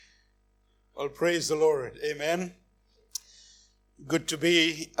Well, praise the Lord. Amen. Good to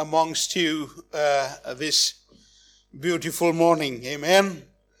be amongst you this beautiful morning. Amen.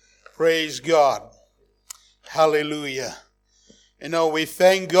 Praise God. Hallelujah. We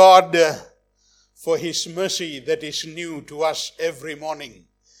thank God for His mercy that is new to us every morning.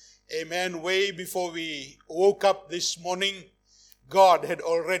 Amen. Way before we woke up this morning, God had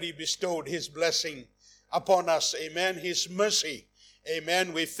already bestowed His blessing upon us. Amen. His mercy.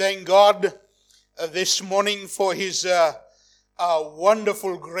 Amen. We thank God this morning for His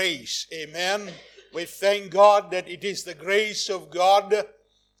wonderful grace. Amen. We thank God that it is the grace of God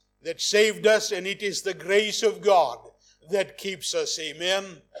that saved us, and it is the grace of God that keeps us.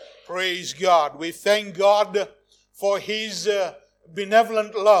 Amen. Praise God. We thank God for His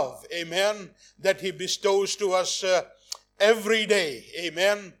benevolent love. Amen. That He bestows to us every day.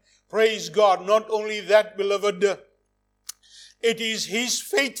 Amen. Praise God. Not only that, beloved, it is His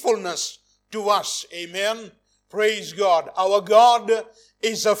faithfulness to us. Amen. Praise God. Our God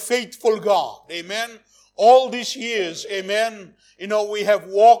is a faithful God. Amen. All these years, amen, we have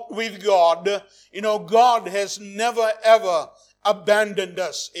walked with God. God has never ever abandoned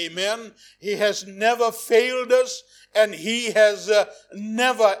us. Amen. He has never failed us, and He has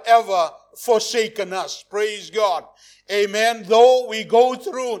never ever forsaken us. Praise God. Amen. Though we go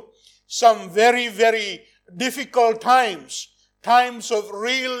through some very, very difficult times of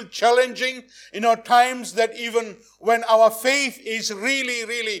real challenging, times that even when our faith is really,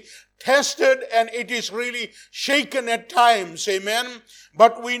 really tested and it is really shaken at times, amen.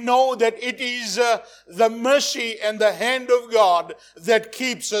 But we know that it is the mercy and the hand of God that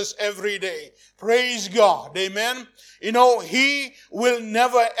keeps us every day. Praise God, amen. He will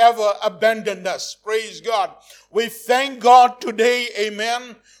never ever abandon us. Praise God. We thank God today,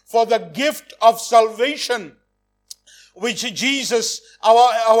 amen, for the gift of salvation which Jesus,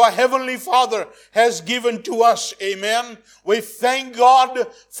 our Heavenly Father, has given to us. Amen. We thank God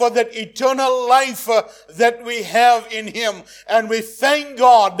for that eternal life that we have in Him. And we thank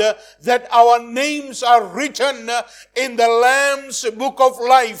God that our names are written in the Lamb's book of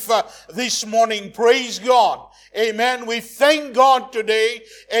life this morning. Praise God. Amen. We thank God today,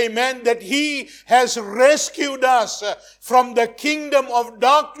 amen, that He has rescued us from the kingdom of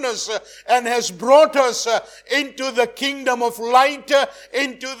darkness and has brought us into the kingdom of light,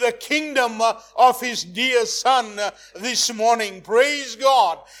 into the kingdom of His dear Son this morning. Praise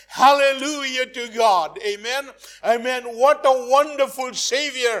God. Hallelujah to God. Amen. Amen. What a wonderful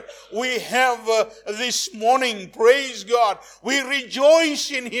Savior we have this morning. Praise God. We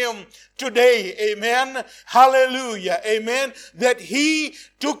rejoice in Him today. Amen. Hallelujah. Amen. That He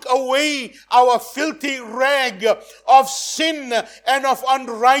took away our filthy rag of sin and of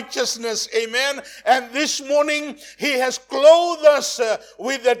unrighteousness. Amen. And this morning He has clothed us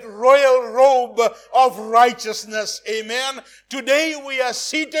with that royal robe of righteousness. Amen. Today we are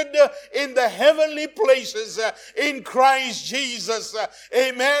seated in the heavenly places in Christ Jesus.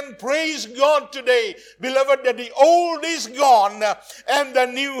 Amen. Praise God today, beloved, that the old is gone and the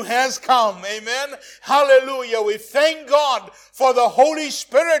new has come. Amen. Hallelujah. We thank God for the Holy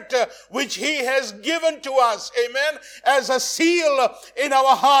Spirit which He has given to us. Amen. As a seal in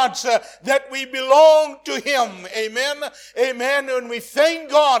our hearts that we belong to Him. Amen. Amen. And we thank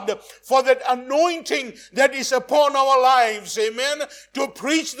God for that anointing that is upon our lives. Amen. To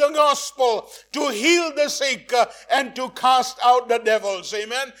preach the gospel, to heal the sick, and to cast out the devils.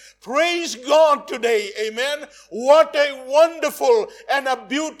 Amen. Praise God today. Amen. What a wonderful and a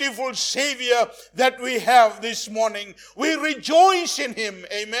beautiful Savior that we have this morning. We rejoice in Him.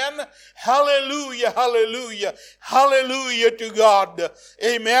 Amen. Hallelujah. Hallelujah. Hallelujah to God.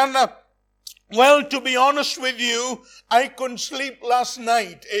 Amen. Well, to be honest with you, I couldn't sleep last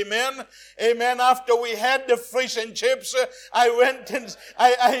night. Amen. Amen. After we had the fish and chips, I went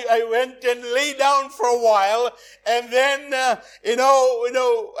and lay down for a while, and then I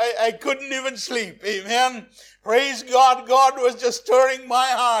couldn't even sleep. Amen. Praise God. God was just stirring my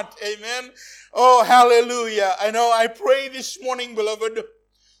heart. Amen. Oh, hallelujah. I pray this morning, beloved,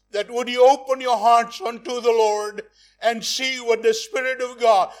 that would you open your hearts unto the Lord and see what the Spirit of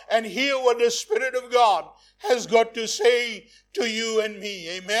God, and hear what the Spirit of God has got to say to you and me.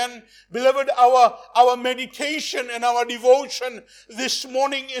 Amen. Beloved, our meditation and our devotion this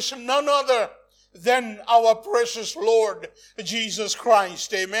morning is none other than our precious Lord Jesus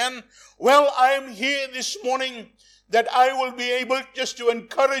Christ. Amen. Well, I am here this morning that I will be able just to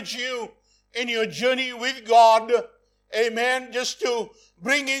encourage you in your journey with God. Amen. Just to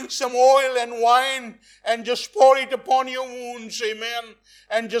bring in some oil and wine and just pour it upon your wounds. Amen.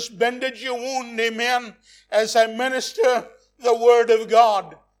 And just bandage your wound. Amen. As I minister the word of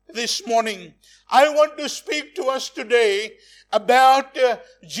God this morning. I want to speak to us today about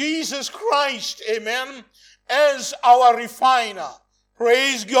Jesus Christ, amen, as our refiner.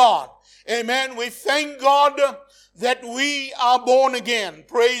 Praise God. Amen. We thank God that we are born again.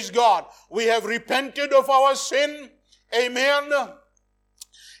 Praise God. We have repented of our sin. Amen.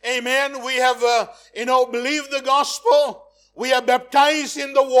 Amen. We have, believed the gospel. We are baptized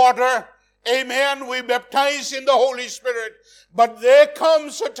in the water. Amen. We baptize in the Holy Spirit. But there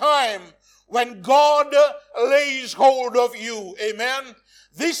comes a time when God lays hold of you. Amen.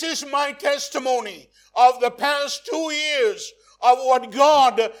 This is my testimony of the past 2 years of what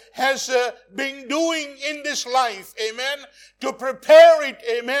God has been doing in this life. Amen. To prepare it,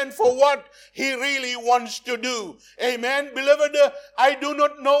 amen, for what He really wants to do. Amen. Beloved, I do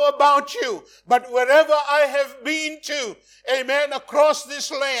not know about you, but wherever I have been to, amen, across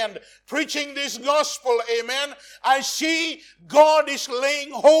this land, preaching this gospel, amen, I see God is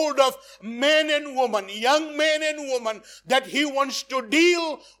laying hold of men and women, young men and women, that He wants to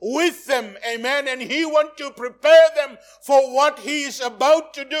deal with them, amen, and He wants to prepare them for what He is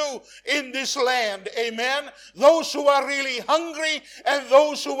about to do in this land, amen. Those who are really hungry and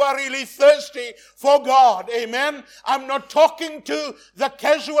those who are really thirsty for God, amen. I'm not talking to the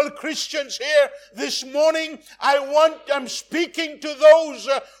casual Christians here this morning. I'm speaking to those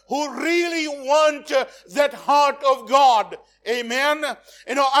who really want that heart of God, amen.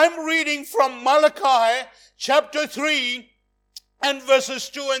 I'm reading from Malachi chapter 3 and verses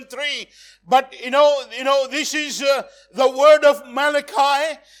 2 and 3. But, this is the word of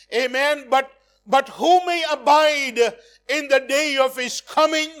Malachi, amen. But who may abide in the day of His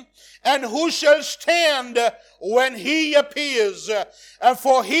coming, and who shall stand when He appears?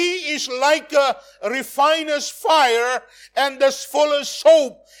 For He is like a refiner's fire and the fuller's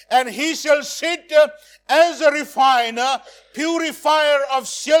soap, and He shall sit as a refiner, purifier of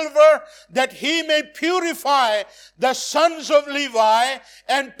silver, that He may purify the sons of Levi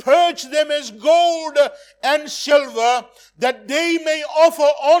and purge them as gold and silver, that they may offer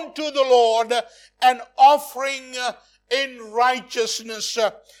unto the Lord an offering in righteousness.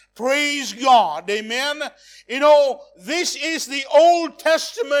 Praise God. Amen. This is the Old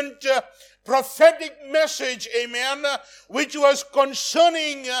Testament prophetic message, amen, which was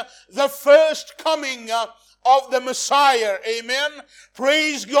concerning the first coming of the Messiah. Amen.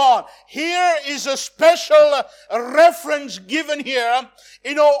 Praise God. Here is a special reference given here,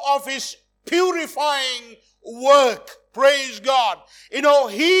 of His purifying work. Praise God.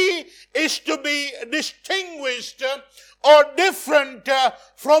 He is to be distinguished or different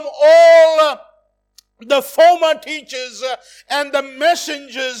from all the former teachers and the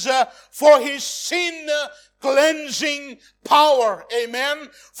messengers for His sin cleansing power. Amen.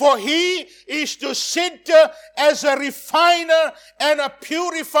 For He is to sit as a refiner and a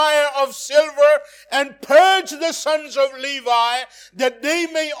purifier of silver and purge the sons of Levi, that they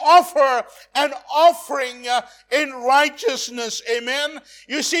may offer an offering in righteousness. Amen.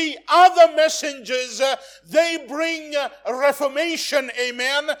 You see, other messengers, they bring reformation.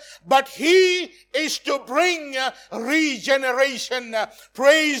 Amen. But He is to bring regeneration.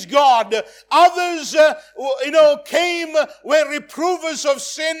 Praise God. Others, came were reprovers of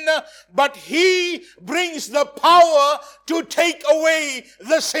sin, but He brings the power to take away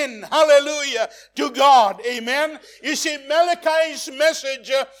the sin. Hallelujah to God. Amen. You see, Malachi's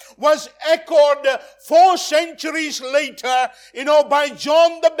message was echoed 4 centuries later, by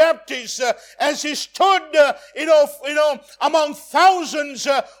John the Baptist, as he stood, among thousands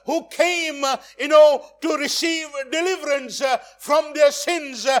who came, to receive deliverance from their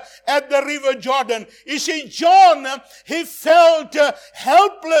sins at the river Jordan. You see, John, he felt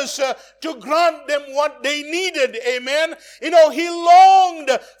helpless to grant them what they needed. Amen. He longed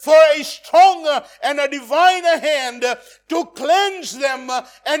for a stronger and a diviner hand to cleanse them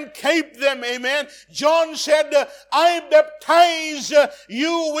and keep them. Amen. John said, I baptize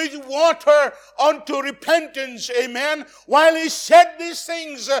you with water unto repentance. Amen. While he said these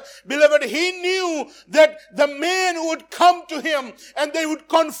things, beloved, he knew that the men would come to him and they would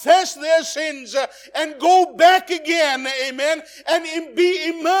confess their sins and go back again. Amen. And be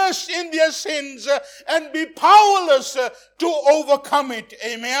immersed in their sins and be powerless to overcome it.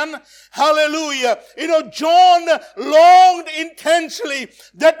 Amen. Hallelujah. John longed intensely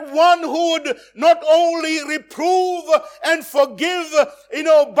that one who would not only reprove and forgive,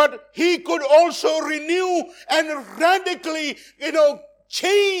 but he could also renew and radically,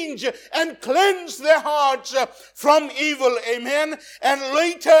 change and cleanse their hearts from evil. Amen. And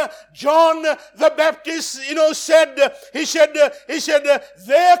later, John the Baptist, said,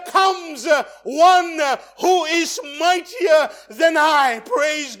 there comes one who is mightier than I,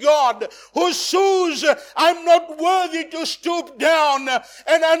 praise God, whose shoes I'm not worthy to stoop down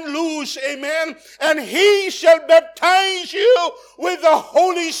and unloose, amen, and he shall baptize you with the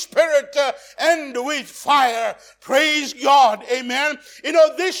Holy Spirit and with fire, praise God, amen.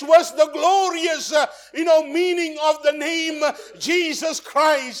 This was the glorious, meaning of the name Jesus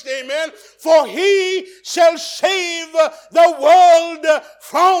Christ, amen, for he shall save the world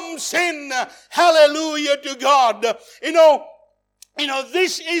from sin. Hallelujah to God.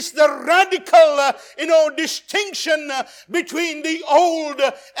 This is the radical, distinction between the old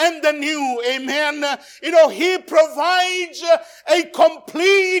and the new. Amen. He provides a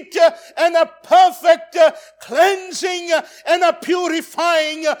complete and a perfect cleansing and a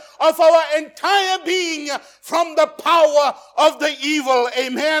purifying of our entire being from the power of the evil.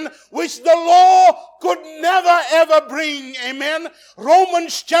 Amen. Which the law could never ever bring. Amen.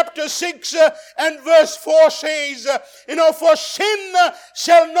 Romans chapter 6 and verse 4 says, for sin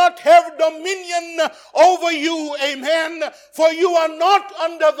shall not have dominion over you. Amen. For you are not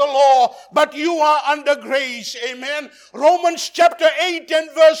under the law, but you are under grace. Amen. Romans chapter 8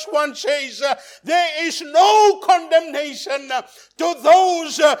 and verse 1 says, there is no condemnation to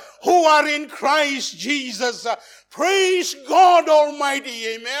those who are in Christ Jesus. Praise God Almighty.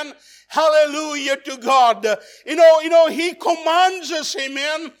 Amen. Hallelujah to God. He commands us,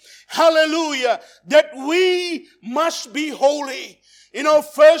 amen, hallelujah, that we must be holy. 1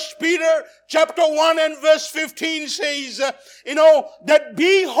 Peter chapter 1 and verse 15 says, that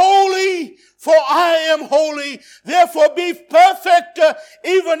be holy, for I am holy. Therefore be perfect,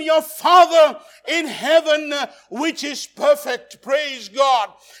 even your Father in heaven, which is perfect. Praise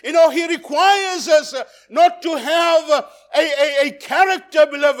God. He requires us not to have a character,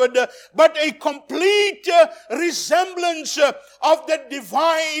 beloved, but a complete resemblance of the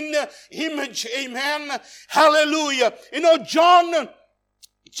divine image. Amen. Hallelujah. John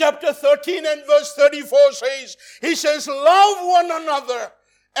chapter 13 and verse 34 he says, love one another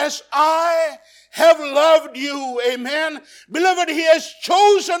as I have loved you. Amen. Beloved, he has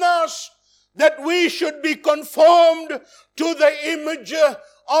chosen us that we should be conformed to the image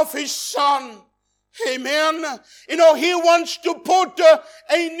of his Son. Amen. He wants to put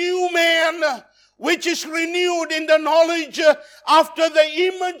a new man which is renewed in the knowledge after the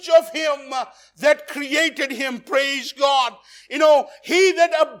image of him that created him. Praise God. He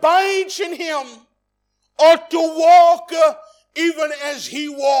that abides in him ought to walk even as he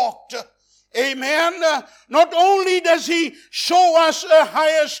walked. Amen. Not only does he show us a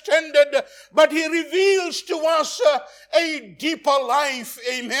higher standard, but he reveals to us a deeper life.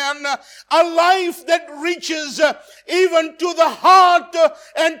 Amen. A life that reaches even to the heart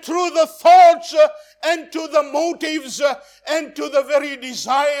and through the thoughts and to the motives and to the very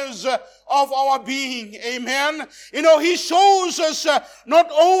desires of our being. Amen. He shows us not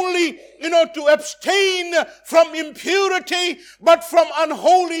only, to abstain from impurity, but from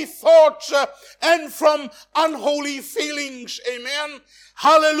unholy thoughts and from unholy feelings. Amen.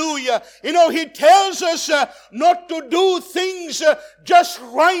 Hallelujah. He tells us not to do things just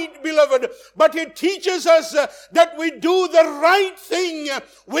right, beloved, but he teaches us that we do the right thing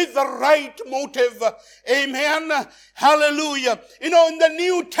with the right motive. Amen. Hallelujah. In the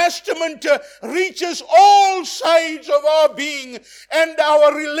New Testament reaches all sides of our being and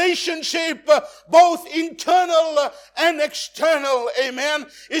our relationship, both internal and external. Amen.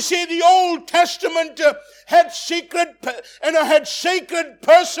 You see, the Old Testament had sacred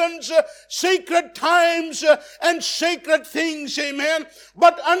persons, sacred times, and sacred things. Amen.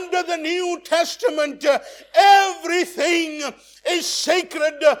 But under the New Testament, everything is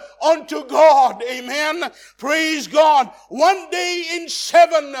sacred unto God. Amen. Praise God. One day in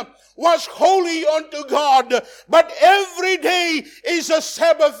 7 was holy unto God, but every day is a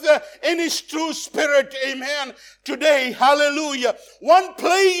Sabbath in his true spirit. Amen. Today, hallelujah. One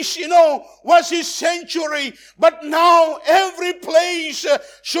place, was his sanctuary, but now every place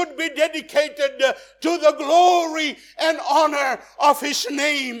should be dedicated to the glory and honor of his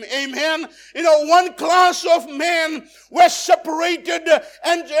name. Amen. One class of men was separated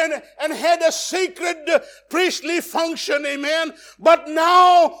and had a sacred priestly function. Amen. But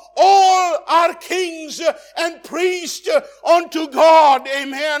now all are kings and priests unto God.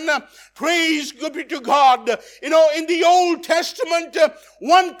 Amen. Praise be to God. In the Old Testament,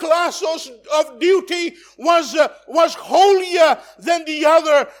 one class of duty was holier than the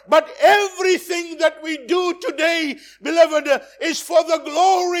other. But everything that we do today, beloved, is for the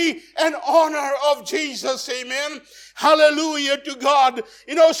glory and honor of Jesus. Amen. Hallelujah to God.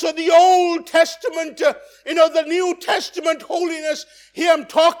 So the Old Testament, the New Testament holiness here I'm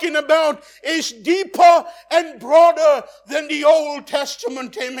talking about is deeper and broader than the Old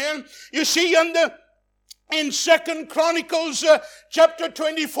Testament. Amen. You see, in 2 Chronicles chapter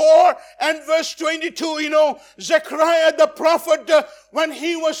 24 and verse 22, Zechariah the prophet, when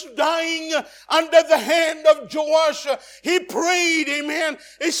he was dying under the hand of Joash, he prayed, amen.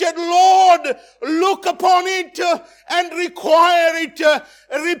 He said, Lord, look upon it and require it,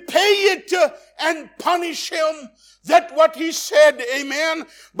 repay it and punish him. That's what he said, amen.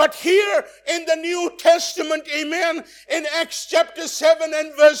 But here in the New Testament, amen, in Acts chapter 7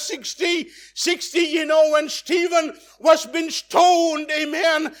 and verse 60, when Stephen was being stoned,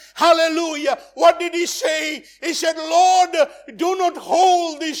 amen, hallelujah, what did he say? He said, Lord, do not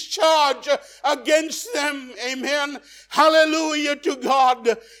hold this charge against them, amen. Hallelujah to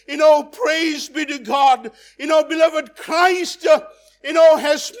God. Praise be to God. Beloved, Christ,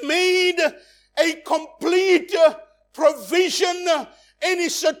 has made a complete provision in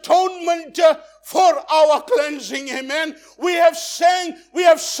His atonement for our cleansing. Amen. We have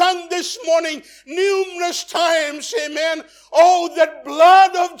sung this morning numerous times. Amen. Oh, that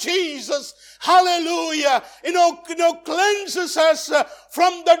blood of Jesus, hallelujah, cleanses us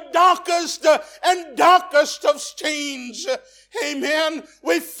from the darkest and darkest of stains. Amen.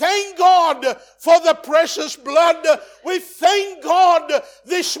 We thank God for the precious blood. We thank God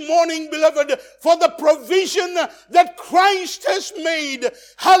this morning, beloved, for the provision that Christ has made.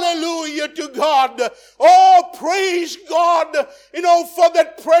 Hallelujah to God. Oh, praise God, for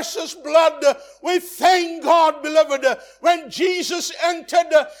that precious blood. We thank God, beloved, when Jesus entered,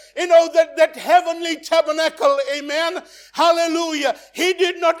 that heavenly tabernacle. Amen. Hallelujah. He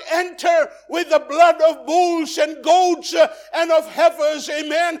did not enter with the blood of bulls and goats and of heifers.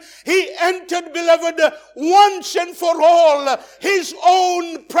 Amen. He entered, beloved, once and for all, His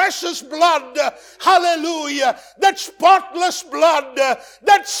own precious blood. Hallelujah. That spotless blood,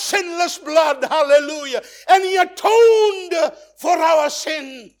 that sinless blood. Hallelujah. And He atoned for our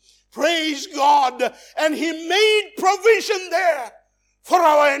sin. Praise God. And He made provision there for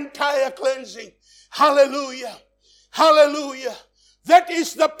our entire cleansing. Hallelujah. Hallelujah. That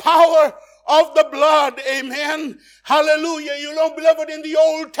is the power of the blood. Amen. Hallelujah. Beloved, in the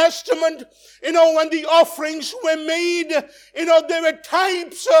Old Testament, when the offerings were made, they were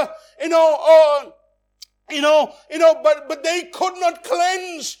types, but they could not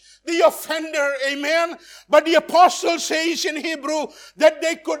cleanse the offender. Amen. But the apostle says in Hebrew that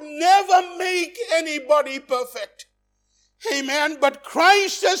they could never make anybody perfect. Amen. But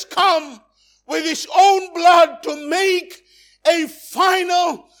Christ has come with His own blood to make a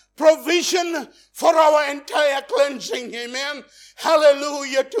final provision for our entire cleansing. Amen.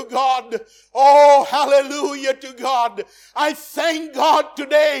 Hallelujah to God. Oh, hallelujah to God. I thank God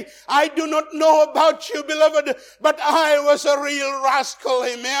today. I do not know about you, beloved, but I was a real rascal.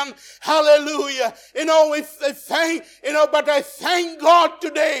 Amen. Hallelujah. But I thank God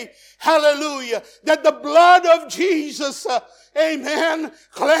today. Hallelujah. That the blood of Jesus, amen,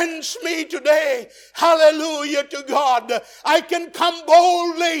 cleanse me today. Hallelujah to God. I can come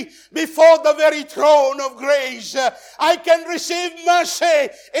boldly before the very throne of grace. I can receive mercy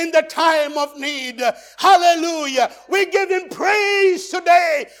in the time of need. Hallelujah. We give Him praise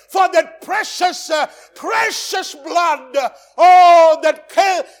today for that precious blood. Oh,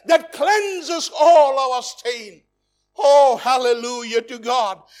 that cleanses all our stain. Oh, hallelujah to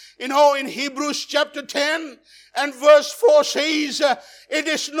God. In Hebrews chapter 10 and verse 4 says, it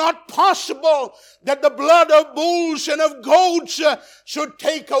is not possible that the blood of bulls and of goats should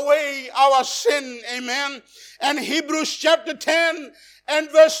take away our sin. Amen. And Hebrews chapter 10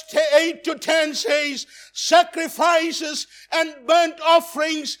 and verse 8 to 10 says, sacrifices and burnt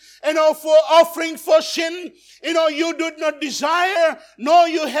offerings, for offering for sin, you did not desire, nor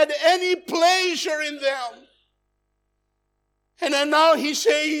you had any pleasure in them. And then now he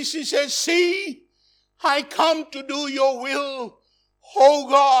says, see, I come to do your will, oh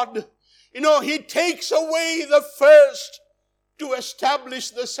God. He takes away the first to establish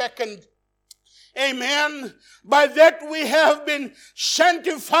the second. Amen. By that we have been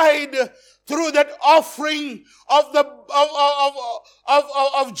sanctified through that offering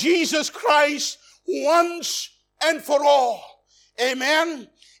of Jesus Christ once and for all. Amen.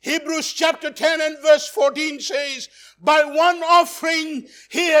 Hebrews chapter 10 and verse 14 says, by one offering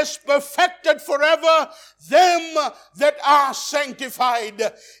he has perfected forever them that are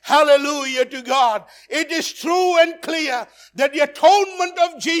sanctified. Hallelujah to God. It is true and clear that the atonement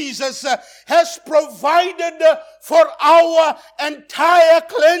of Jesus has provided for our entire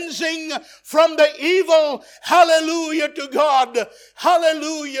cleansing from the evil. Hallelujah to God.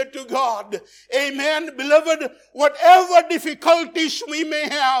 Hallelujah to God. Amen. Beloved, whatever difficulties we may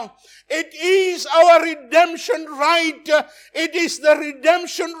have, it is our redemption right. It is the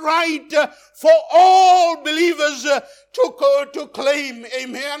redemption right for all believers to claim.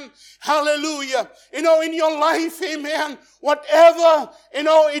 Amen. Hallelujah. In your life, amen, whatever,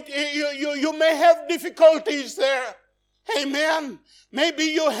 you may have difficulties there. Amen. Maybe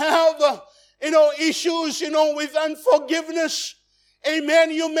you have, issues, with unforgiveness.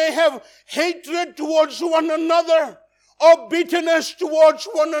 Amen. You may have hatred towards one another, or bitterness towards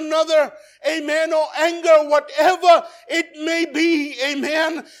one another, amen, or anger, whatever it may be,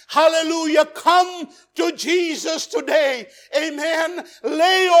 amen. Hallelujah. Come to Jesus today, amen.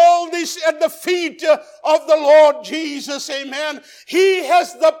 Lay all this at the feet of the Lord Jesus, amen. He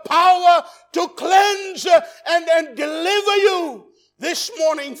has the power to cleanse and deliver you this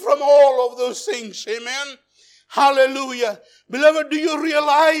morning from all of those things, amen. Hallelujah. Beloved, do you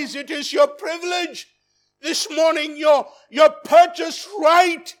realize it is your privilege this morning, your purchased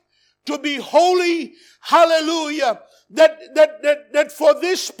right to be holy? Hallelujah. That for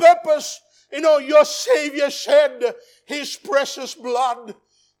this purpose, your Savior shed His precious blood.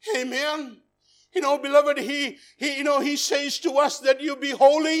 Amen. Beloved, He says to us that you be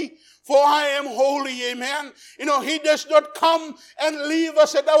holy, for I am holy. Amen. He does not come and leave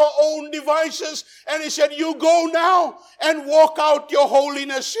us at our own devices. And He said, you go now and walk out your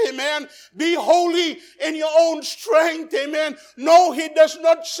holiness. Amen. Be holy in your own strength. Amen. No, He does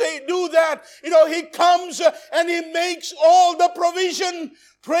not do that. He comes and He makes all the provision.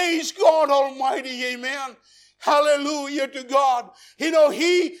 Praise God Almighty. Amen. Hallelujah to God. He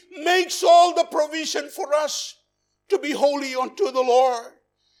makes all the provision for us to be holy unto the Lord.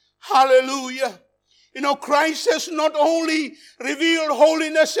 Hallelujah. Christ has not only revealed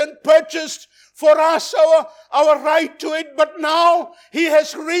holiness and purchased for us our right to it, but now He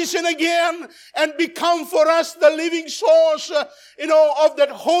has risen again and become for us the living source, of that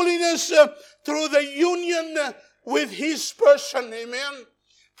holiness through the union with His person. Amen.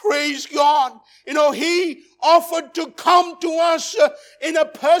 Praise God. He offered to come to us in a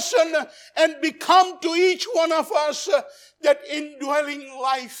person and become to each one of us that indwelling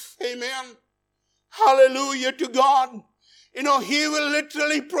life. Amen. Hallelujah to God. He will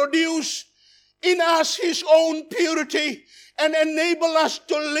literally produce in us His own purity and enable us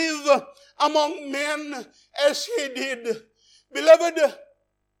to live among men as He did. Beloved,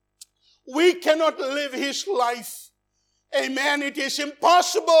 we cannot live His life. Amen. It is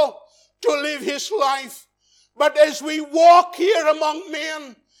impossible to live His life. But as we walk here among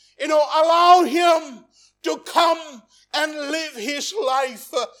men, allow Him to come and live His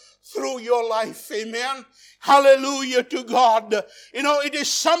life through your life. Amen. Hallelujah to God. It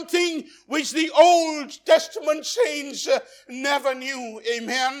is something which the Old Testament saints never knew.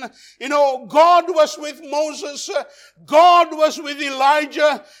 Amen. God was with Moses. God was with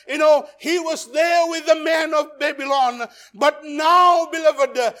Elijah. He was there with the man of Babylon. But now,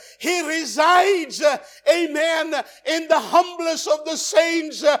 beloved, He resides, amen, in the humblest of the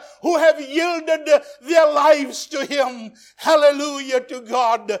saints who have yielded their lives to Him. Hallelujah to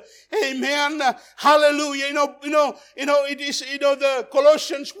God. Amen. Hallelujah. It is, the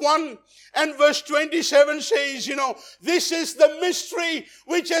Colossians 1 and verse 27 says, this is the mystery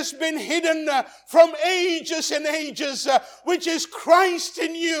which has been hidden from ages and ages, which is Christ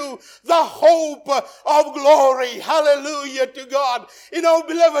in you, the hope of glory. Hallelujah to God.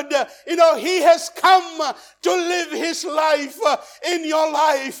 Beloved, He has come to live His life in your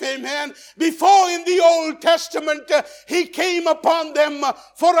life. Amen. Before in the Old Testament, He came upon them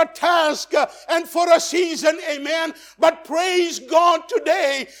for a task and for a season. Amen. But praise God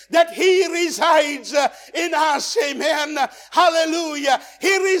today that He resides in us. Amen. Hallelujah.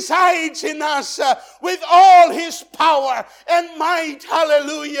 He resides in us with all His power and might.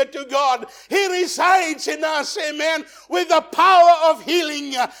 Hallelujah to God. He resides in us. Amen. With the power of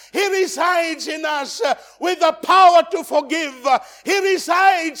healing. He resides in us with the power to forgive. He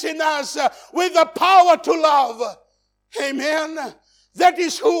resides in us with the power to love. Amen. That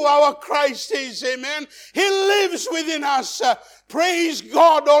is who our Christ is. Amen. He lives within us. Praise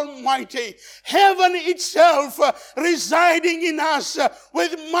God Almighty. Heaven itself residing in us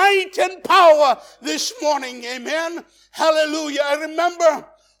with might and power this morning. Amen. Hallelujah. I remember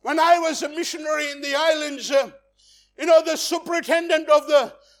when I was a missionary in the islands, the superintendent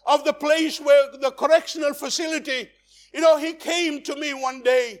of the place where the correctional facility, he came to me one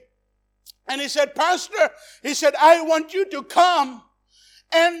day and he said, Pastor, he said, I want you to come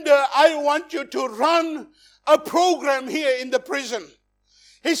and I want you to run a program here in the prison.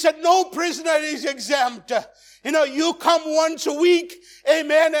 He said, no prisoner is exempt. You come once a week,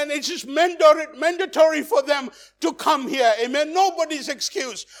 amen, and it's just mandatory for them to come here, amen. Nobody's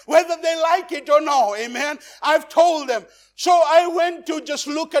excuse, whether they like it or no, amen. I've told them. So I went to just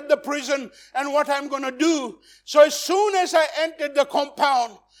look at the prison and what I'm going to do. So as soon as I entered the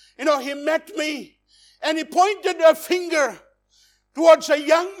compound, he met me and he pointed a finger towards a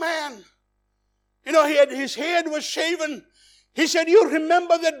young man. His head was shaven. He said, you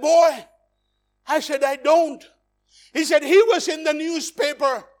remember that boy? I said, I don't. He said, he was in the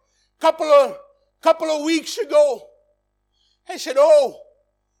newspaper couple of weeks ago. I said, oh,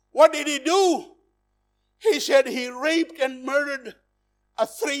 what did he do? He said he raped and murdered a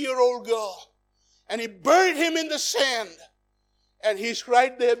 3-year-old girl. And he buried him in the sand. And he's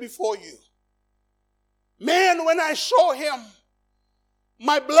right there before you. Man, when I saw him,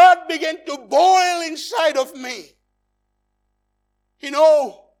 my blood began to boil inside of me.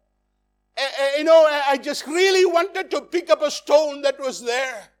 I just really wanted to pick up a stone that was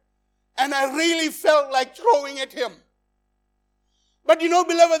there. And I really felt like throwing at him. But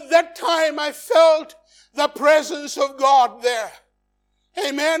beloved, that time I felt the presence of God there.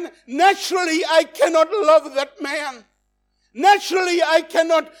 Amen. Naturally, I cannot love that man. Naturally, I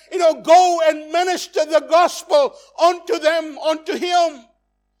cannot, go and minister the gospel unto him.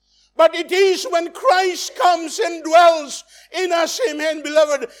 But it is when Christ comes and dwells in us, amen,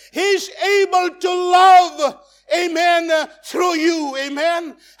 beloved, He's able to love, amen, through you,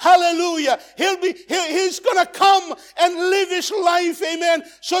 amen, hallelujah. He's gonna come and live His life, amen,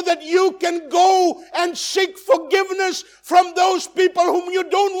 so that you can go and seek forgiveness from those people whom you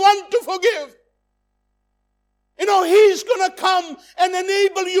don't want to forgive. He's gonna come and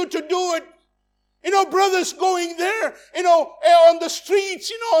enable you to do it. Brothers going there, on the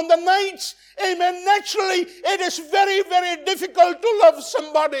streets, on the nights, amen. Naturally, it is very, very difficult to love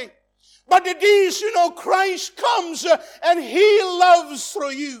somebody. But it is, Christ comes and He loves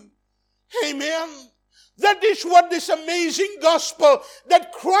through you. Amen. That is what this amazing gospel,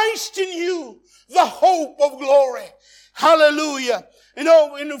 that Christ in you, the hope of glory. Hallelujah. In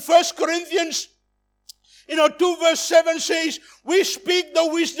 1 Corinthians 2 verse 7 says, we speak the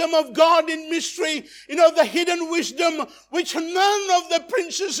wisdom of God in mystery, the hidden wisdom which none of the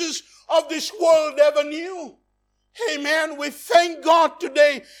princesses of this world ever knew. Amen. We thank God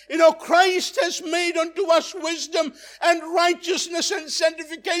today. Christ has made unto us wisdom and righteousness and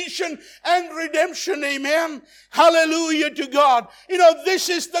sanctification and redemption. Amen. Hallelujah to God. This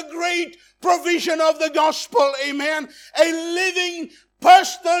is the great provision of the gospel. Amen. A living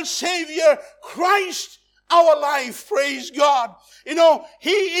personal Savior, Christ, our life, praise God.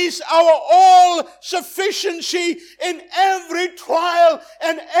 He is our all sufficiency in every trial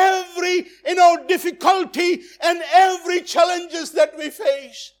and every, difficulty and every challenges that we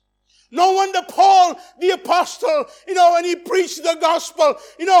face. No wonder Paul, the apostle, when he preached the gospel,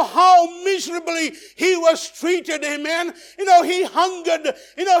 how miserably he was treated, amen. He hungered,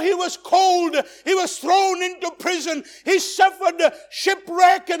 he was cold, he was thrown into prison, he suffered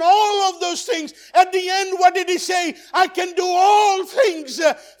shipwreck and all of those things. At the end, what did he say? I can do all things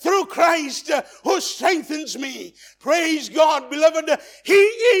through Christ who strengthens me. Praise God, beloved. He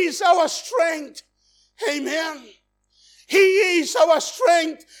is our strength. Amen. He is our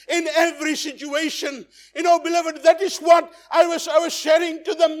strength in every situation. Beloved, that is what I was sharing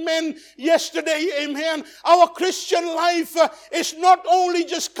to the men yesterday. Amen. Our Christian life is not only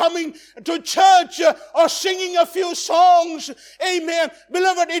just coming to church or singing a few songs. Amen.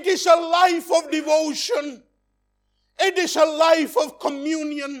 Beloved, it is a life of devotion. It is a life of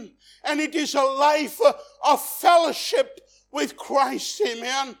communion. And it is a life of fellowship with Christ.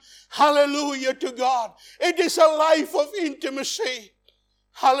 Amen. Hallelujah to God. It is a life of intimacy.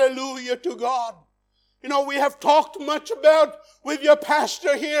 Hallelujah to God. We have talked much about with your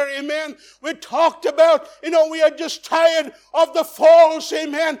pastor here, amen. We talked about, we are just tired of the false,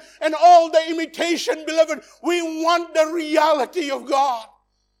 amen, and all the imitation, beloved. We want the reality of God.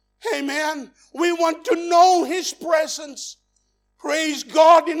 Amen. We want to know His presence. Praise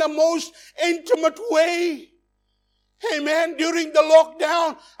God in the most intimate way. Amen. During the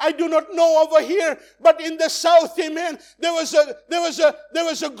lockdown, I do not know over here, but in the south, amen, there was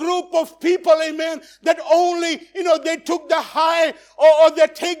a group of people, amen, that only, they took the high or they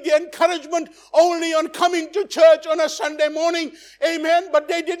take the encouragement only on coming to church on a Sunday morning, amen, but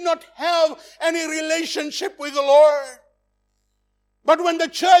they did not have any relationship with the Lord. But when the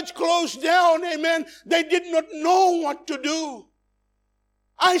church closed down, amen, they did not know what to do.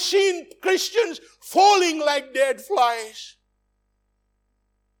 I seen Christians falling like dead flies.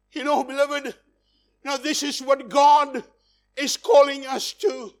 Beloved, this is what God is calling us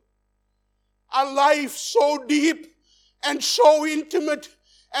to. A life so deep and so intimate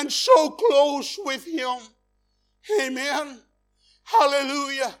and so close with Him. Amen.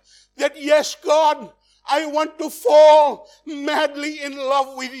 Hallelujah. That yes, God, I want to fall madly in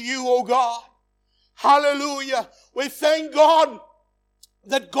love with you, oh God. Hallelujah. We thank God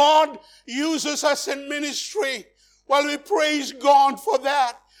that God uses us in ministry. Well, we praise God for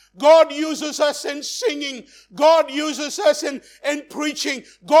that. God uses us in singing. God uses us in preaching.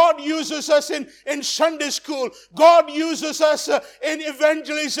 God uses us in Sunday school. God uses us in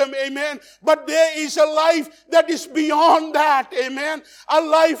evangelism. Amen. But there is a life that is beyond that. Amen. A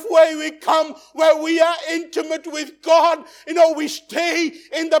life where we come, where we are intimate with God. We stay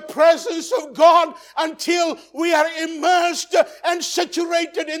in the presence of God until we are immersed and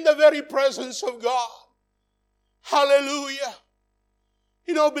saturated in the very presence of God. Hallelujah.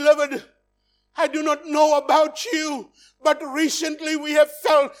 Beloved, I do not know about you, but recently we have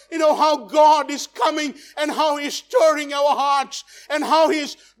felt, how God is coming and how He's stirring our hearts and how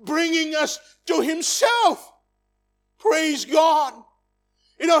He's bringing us to Himself. Praise God.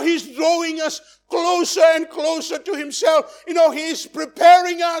 He's drawing us closer and closer to Himself. He is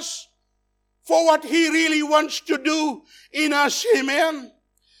preparing us for what He really wants to do in us. Amen.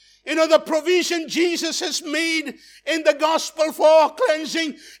 The provision Jesus has made in the gospel for our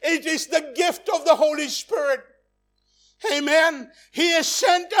cleansing, it is the gift of the Holy Spirit. Amen. He has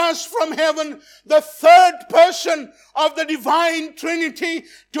sent us from heaven, the third person of the divine Trinity,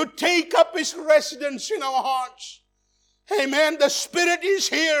 to take up His residence in our hearts. Amen. The Spirit is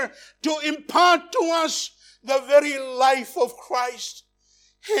here to impart to us the very life of Christ.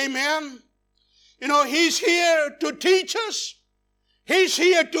 Amen. He's here to teach us. He's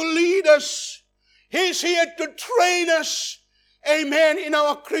here to lead us. He's here to train us. Amen. In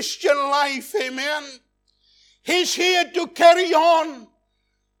our Christian life. Amen. He's here to carry on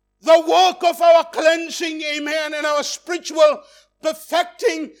the work of our cleansing. Amen. And our spiritual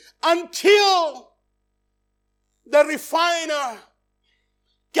perfecting until the refiner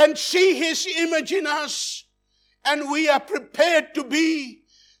can see His image in us. And we are prepared to be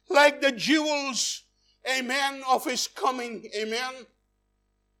like the jewels. Amen. Of His coming. Amen.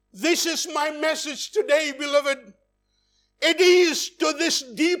 This is my message today, beloved. It is to this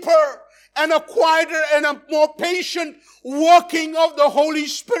deeper and a quieter and a more patient working of the Holy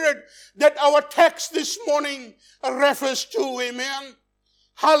Spirit that our text this morning refers to. Amen.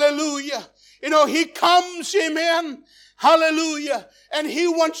 Hallelujah. He comes, amen. Hallelujah. And He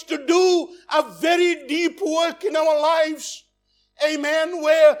wants to do a very deep work in our lives. Amen,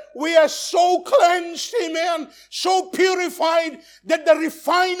 where we are so cleansed, amen, so purified that the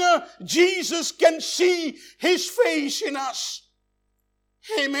refiner, Jesus, can see His face in us.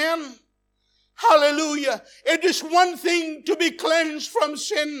 Amen. Hallelujah. It is one thing to be cleansed from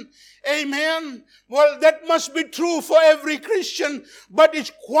sin. Amen. Well, that must be true for every Christian, but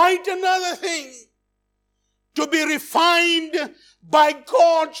it's quite another thing to be refined by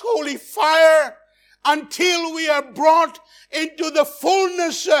God's holy fire until we are brought into the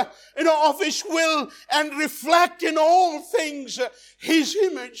fullness, of His will and reflect in all things His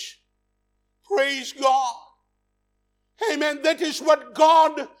image. Praise God. Amen. That is what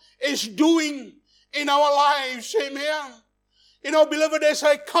God is doing in our lives. Amen. Beloved, as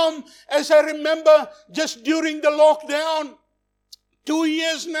I remember just during the lockdown, 2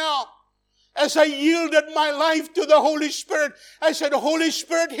 years now, as I yielded my life to the Holy Spirit, I said, Holy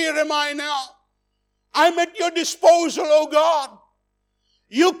Spirit, here am I now. I'm at your disposal, oh God.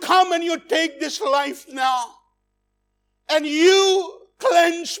 You come and you take this life now. And you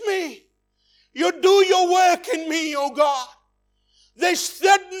cleanse me. You do your work in me, oh God. There's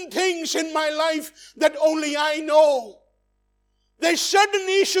certain things in my life that only I know. There's certain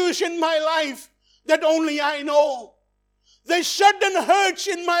issues in my life that only I know. There's certain hurts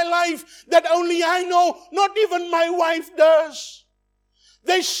in my life that only I know. Not even my wife does.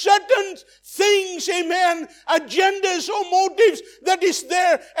 There's certain things, amen, agendas or motives that is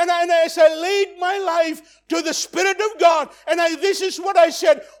there. And as I laid my life to the Spirit of God, and this is what I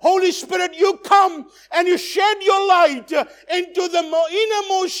said, Holy Spirit, you come and you shed your light into the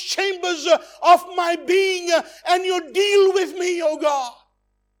innermost chambers of my being, and you deal with me, oh God.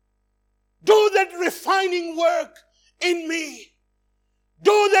 Do that refining work in me.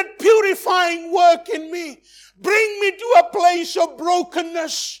 Do that purifying work in me. Bring me to a place of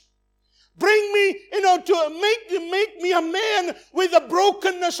brokenness. Bring me, to make me a man with a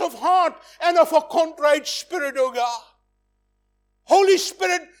brokenness of heart and of a contrite spirit, oh God. Holy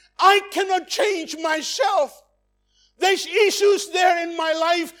Spirit, I cannot change myself. There's issues there in my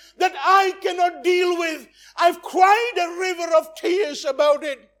life that I cannot deal with. I've cried a river of tears about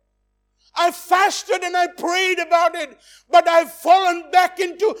it. I fasted and I prayed about it, but I've fallen back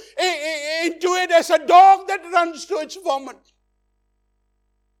into it as a dog that runs to its vomit.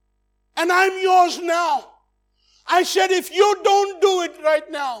 And I'm yours now. I said, if you don't do it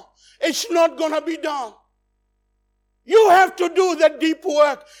right now, it's not going to be done. You have to do that deep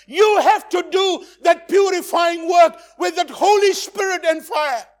work. You have to do that purifying work with that Holy Spirit and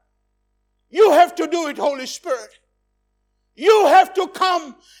fire. You have to do it, Holy Spirit. You have to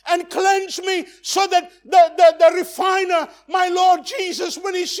come and cleanse me so that the refiner, my Lord Jesus,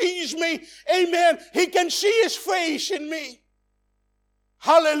 when he sees me, amen, he can see his face in me.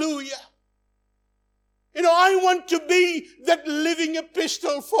 Hallelujah. I want to be that living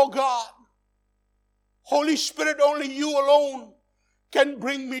epistle for God. Holy Spirit, only you alone can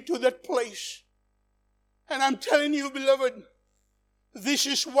bring me to that place. And I'm telling you, beloved, this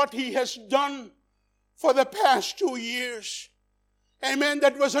is what he has done for the past 2 years. Amen.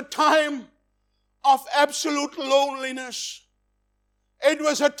 That was a time of absolute loneliness. It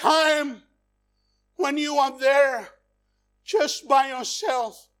was a time when you are there just by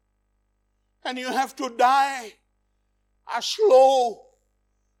yourself and you have to die a slow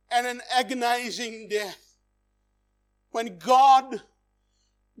and an agonizing death. When God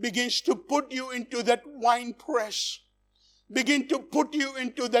begins to put you into that wine press, begin to put you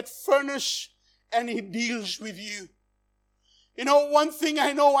into that furnace, and he deals with you. One thing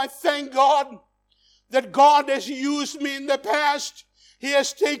I know, I thank God that God has used me in the past. He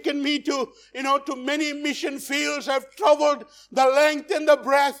has taken me to many mission fields. I've traveled the length and the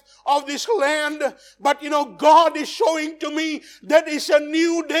breadth of this land. But, God is showing to me that it's a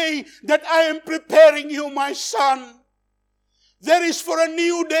new day that I am preparing you, my son. There is for a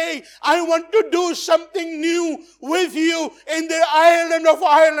new day. I want to do something new with you in the island of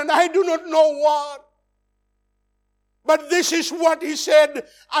Ireland. I do not know what. But this is what he said,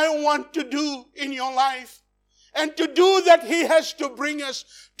 I want to do in your life. And to do that, he has to bring us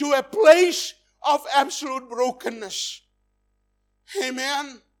to a place of absolute brokenness.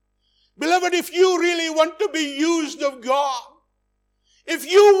 Amen. Beloved, if you really want to be used of God, if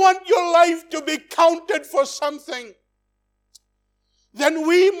you want your life to be counted for something, then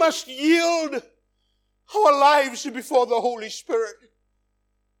we must yield our lives before the Holy Spirit.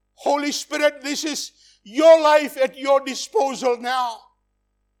 Holy Spirit, this is your life at your disposal now.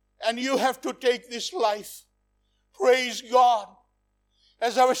 And you have to take this life. Praise God.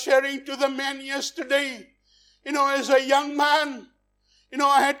 As I was sharing to the men yesterday, as a young man,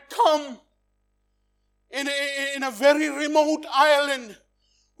 I had come in a very remote island.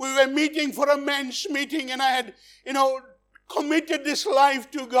 We were meeting for a men's meeting, and I had, committed this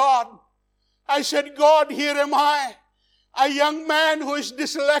life to God. I said, God, here am I, a young man who is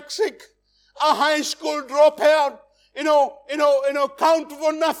dyslexic, a high school dropout, count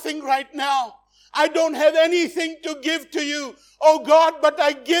for nothing right now. I don't have anything to give to you, oh God, but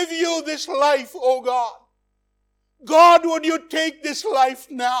I give you this life, oh God. God, would you take this life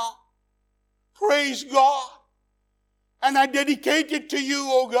now? Praise God. And I dedicate it to you,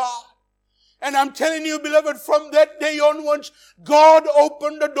 oh God. And I'm telling you, beloved, from that day onwards, God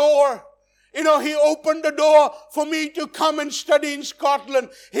opened the door. He opened the door for me to come and study in Scotland.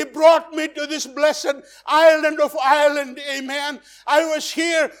 He brought me to this blessed island of Ireland. Amen. I was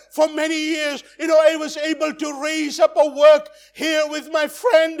here for many years. I was able to raise up a work here with my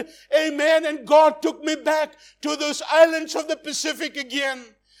friend. Amen. And God took me back to those islands of the Pacific again.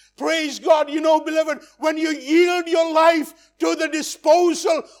 Praise God. Beloved, when you yield your life to the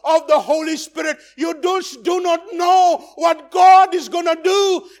disposal of the Holy Spirit, you do not know what God is going to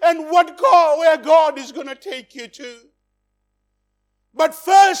do and where God is going to take you to. But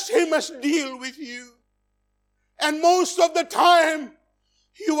first, he must deal with you. And most of the time,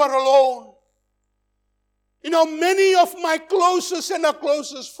 you are alone. Many of my closest and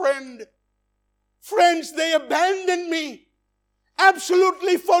closest friends, they abandoned me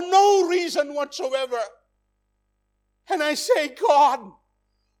absolutely for no reason whatsoever. And I say, God,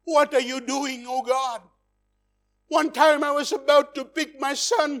 what are you doing, oh God? One time I was about to pick my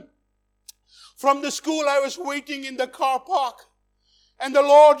son from the school. I was waiting in the car park. And the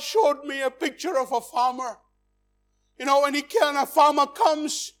Lord showed me a picture of a farmer. When a farmer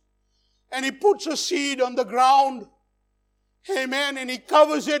comes and he puts a seed on the ground. Amen. And he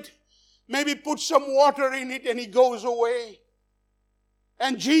covers it. Maybe puts some water in it and he goes away.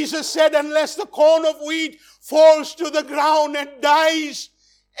 And Jesus said, unless the corn of wheat falls to the ground and dies,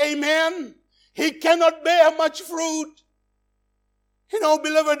 amen, he cannot bear much fruit.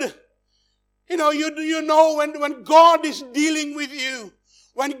 Beloved, when God is dealing with you,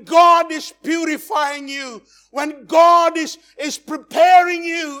 when God is purifying you, when God is preparing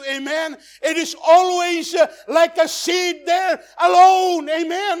you, amen, it is always like a seed there alone,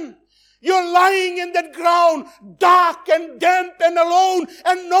 amen. You're lying in that ground, dark and damp and alone,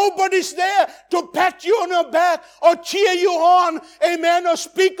 and nobody's there to pat you on your back or cheer you on, amen, or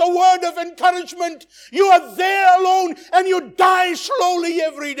speak a word of encouragement. You are there alone and you die slowly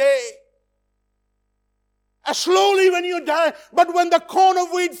every day. Slowly when you die, but when the corn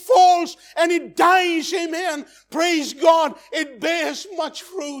of wheat falls and it dies, amen, praise God, it bears much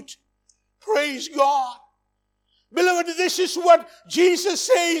fruit. Praise God. Beloved, this is what Jesus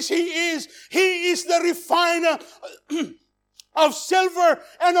says He is. He is the refiner of silver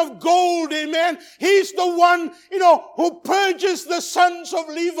and of gold, amen. He's the one, who purges the sons of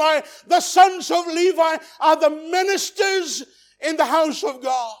Levi. The sons of Levi are the ministers in the house of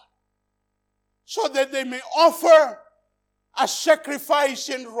God, so that they may offer a sacrifice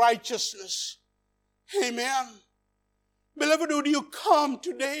in righteousness. Amen. Beloved, would you come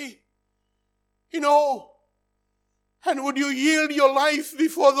today, and would you yield your life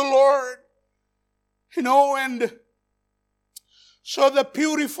before the Lord? And so the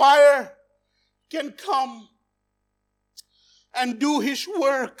purifier can come and do His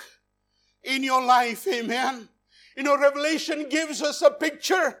work in your life. Amen. Revelation gives us a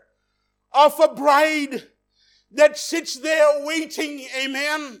picture of a bride that sits there waiting.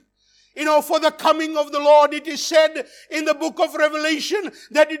 Amen. For the coming of the Lord. It is said in the book of Revelation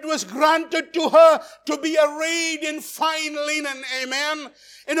that it was granted to her to be arrayed in fine linen. Amen.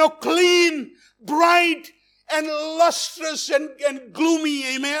 Clean, bright, and lustrous and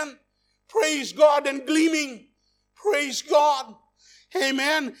gloomy. Amen. Praise God. And gleaming. Praise God.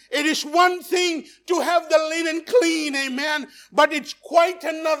 Amen. It is one thing to have the linen clean. Amen. But it's quite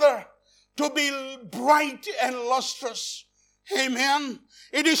another to be bright and lustrous. Amen.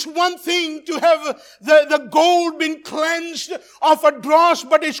 It is one thing to have the gold been cleansed of a dross,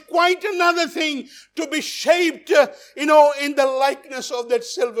 but it's quite another thing to be shaped, in the likeness of that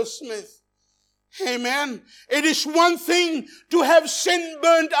silversmith. Amen. It is one thing to have sin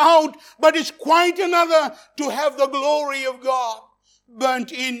burnt out, but it's quite another to have the glory of God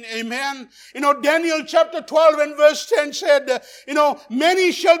burnt in. Amen. Daniel chapter 12 and verse 10 said,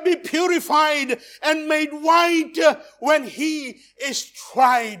 many shall be purified and made white when he is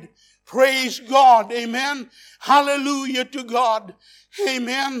tried. Praise God. Amen. Hallelujah to God.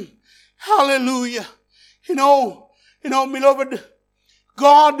 Amen. Hallelujah. Beloved,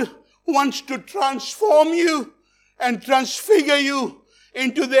 God wants to transform you and transfigure you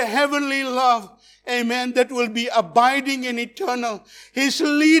into the heavenly love. Amen. That will be abiding and eternal. He's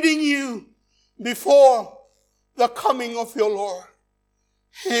leading you before the coming of your Lord.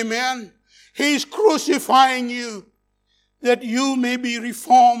 Amen. He's crucifying you that you may be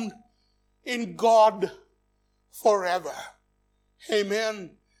reformed in God forever.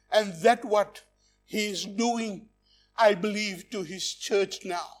 Amen. And that's what He's doing, I believe, to His church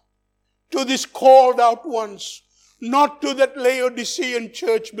now. To these called out ones. Not to that Laodicean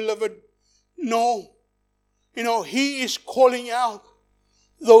church, beloved. No. He is calling out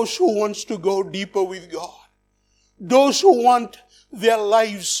those who wants to go deeper with God. Those who want their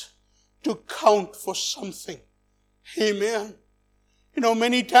lives to count for something. Amen.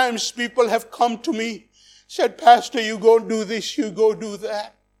 Many times people have come to me, said, Pastor, you go do this, you go do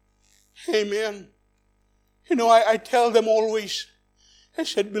that. Amen. I tell them always, I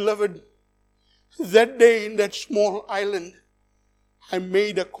said, beloved, that day in that small island, I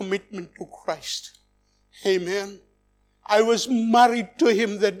made a commitment to Christ. Amen. I was married to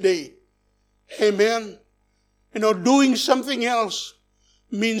Him that day. Amen. Doing something else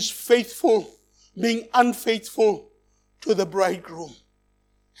means being unfaithful to the bridegroom.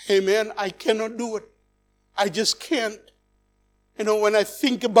 Amen. I cannot do it. I just can't. When I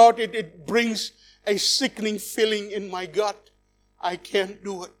think about it, it brings a sickening feeling in my gut. I can't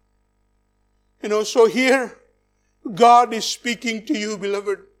do it. So here, God is speaking to you,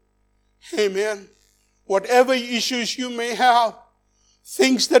 beloved. Amen. Whatever issues you may have,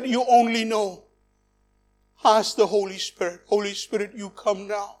 things that you only know, ask the Holy Spirit. Holy Spirit, you come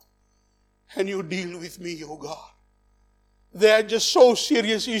now and you deal with me, oh God. They are just so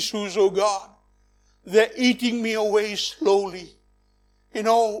serious issues, oh God. They're eating me away slowly. You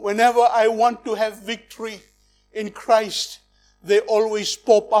know, whenever I want to have victory in Christ, they always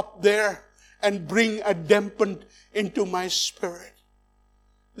pop up there and bring a dampen into my spirit.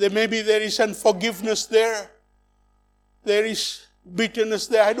 Maybe there is unforgiveness there. There is bitterness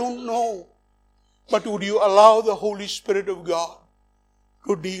there. I don't know. But would you allow the Holy Spirit of God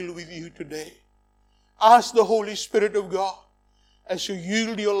to deal with you today? Ask the Holy Spirit of God, as you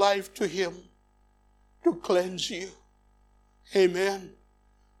yield your life to Him, to cleanse you. Amen.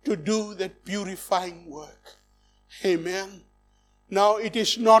 To do that purifying work. Amen. Now, it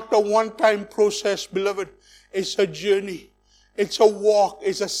is not a one-time process, beloved. It's a journey. It's a walk.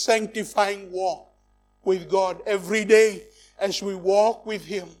 It's a sanctifying walk with God. Every day, as we walk with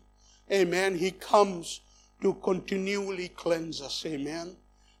Him, amen, He comes to continually cleanse us. Amen.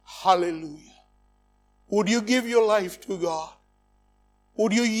 Hallelujah. Would you give your life to God?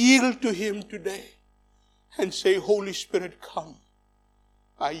 Would you yield to Him today and say, Holy Spirit, come.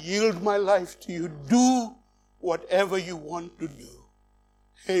 I yield my life to you. Do whatever you want to do.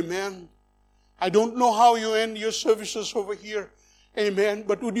 Amen. I don't know how you end your services over here. Amen.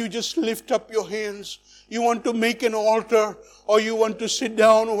 But would you just lift up your hands? You want to make an altar, or you want to sit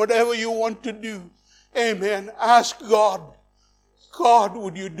down, or whatever you want to do. Amen. Ask God. God,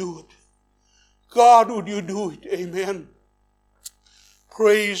 would you do it? God, would you do it? Amen.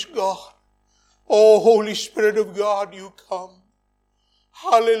 Praise God. Oh, Holy Spirit of God, you come.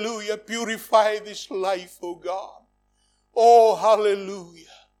 Hallelujah. Purify this life, oh God. Oh, hallelujah.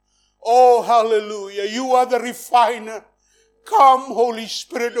 Oh, hallelujah. You are the refiner. Come, Holy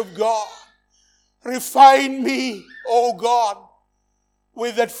Spirit of God. Refine me, oh God,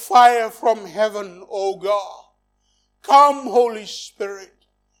 with that fire from heaven, oh God. Come, Holy Spirit.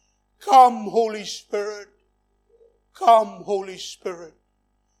 Come, Holy Spirit. Come, Holy Spirit.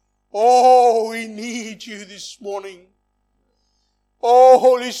 Oh, we need you this morning. Oh,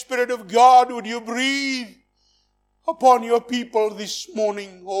 Holy Spirit of God, would you breathe upon your people this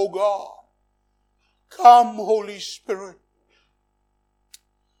morning, oh God. Come, Holy Spirit.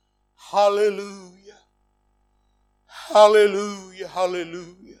 Hallelujah. Hallelujah.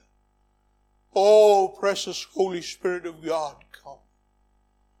 Hallelujah. Oh, precious Holy Spirit of God, come.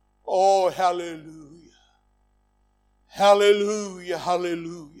 Oh, hallelujah. Hallelujah.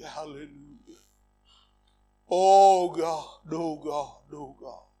 Hallelujah. Hallelujah. Oh God, oh God, oh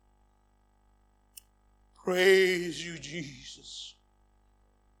God. Praise you, Jesus.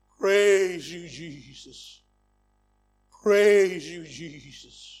 Praise you, Jesus. Praise you,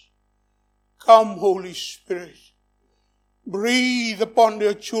 Jesus. Come, Holy Spirit. Breathe upon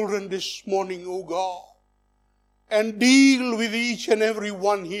their children this morning, O God. And deal with each and every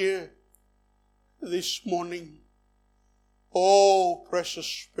one here this morning. Oh, precious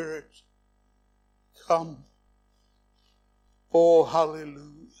Spirit, come. Oh, hallelujah.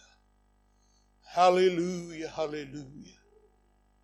 Hallelujah, hallelujah.